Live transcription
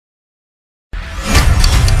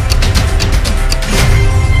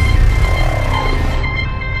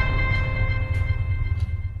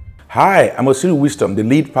Hi, I'm Osiru Wisdom, the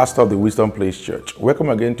lead pastor of the Wisdom Place Church. Welcome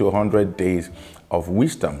again to 100 Days of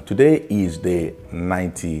Wisdom. Today is day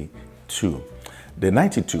 92. The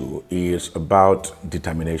 92 is about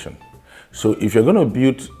determination. So if you're going to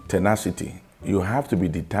build tenacity, you have to be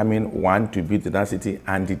determined, one, to build tenacity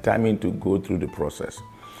and determined to go through the process.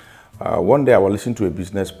 One day I was listening to a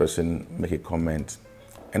business person make a comment,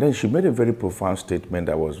 and then she made a very profound statement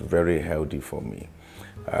that was very healthy for me.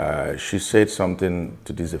 She said something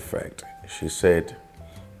to this effect. She said,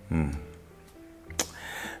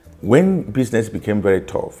 when business became very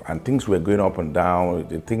tough and things were going up and down,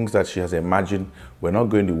 the things that she has imagined were not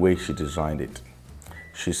going the way she designed it.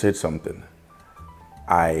 She said something.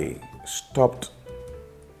 I stopped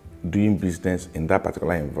doing business in that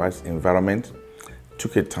particular environment,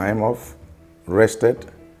 took a time off, rested,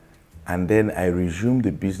 and then I resumed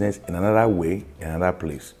the business in another way, in another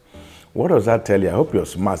place. What does that tell you? I hope you're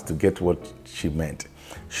smart to get what she meant.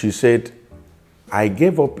 She said, I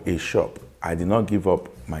gave up a shop. I did not give up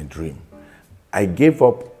my dream. I gave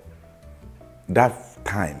up that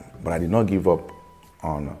time, but I did not give up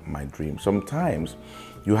on my dream. Sometimes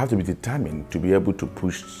you have to be determined to be able to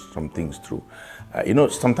push some things through.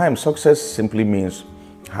 Sometimes success simply means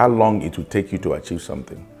how long it will take you to achieve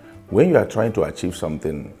something. When you are trying to achieve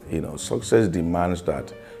something, success demands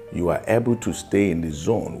that you are able to stay in the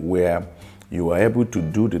zone where you are able to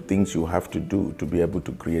do the things you have to do to be able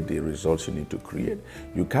to create the results you need to create.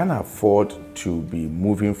 You can't afford to be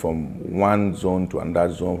moving from one zone to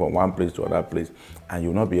another zone, from one place to another place, and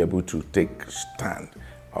you'll not be able to take stand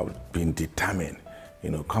of being determined.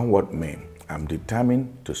 Come what may, I'm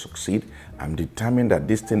determined to succeed. I'm determined that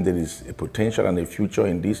this thing, there is a potential and a future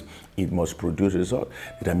in this, it must produce results.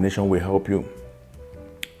 Determination will help you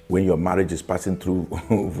when your marriage is passing through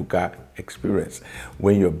VUCA experience,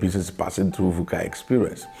 when your business is passing through VUCA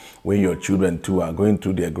experience, when your children too are going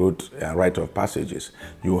through their growth rite of passages.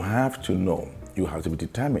 You have to know, you have to be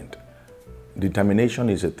determined. Determination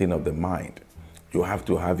is a thing of the mind. You have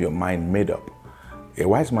to have your mind made up. A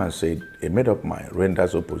wise man said, a made up mind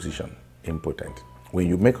renders opposition impotent. When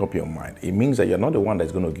you make up your mind, it means that you're not the one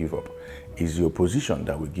that's going to give up. It's your position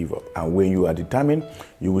that will give up. And when you are determined,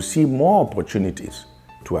 you will see more opportunities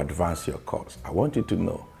to advance your cause. I want you to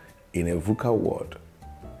know, in a VUCA world,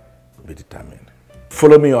 be determined.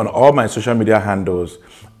 Follow me on all my social media handles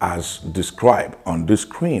as described on this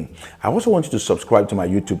screen. I also want you to subscribe to my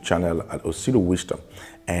YouTube channel at Osiru Wisdom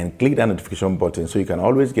and click that notification button so you can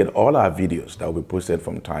always get all our videos that will be posted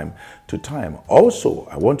from time to time. Also,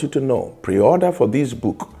 I want you to know, pre-order for this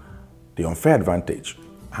book, The Unfair Advantage.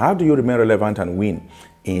 How do you remain relevant and win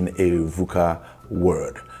in a VUCA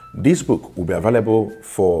world? This book will be available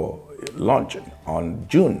for launching on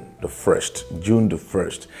June the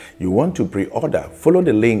 1st. You want to pre-order, follow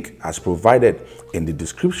the link as provided in the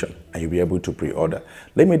description and you'll be able to pre-order.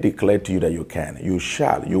 Let me declare to you that you can, you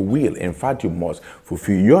shall, you will, in fact you must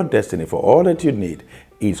fulfill your destiny, for all that you need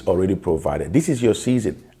is already provided. This is your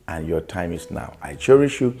season and your time is now. I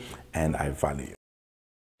cherish you and I value you.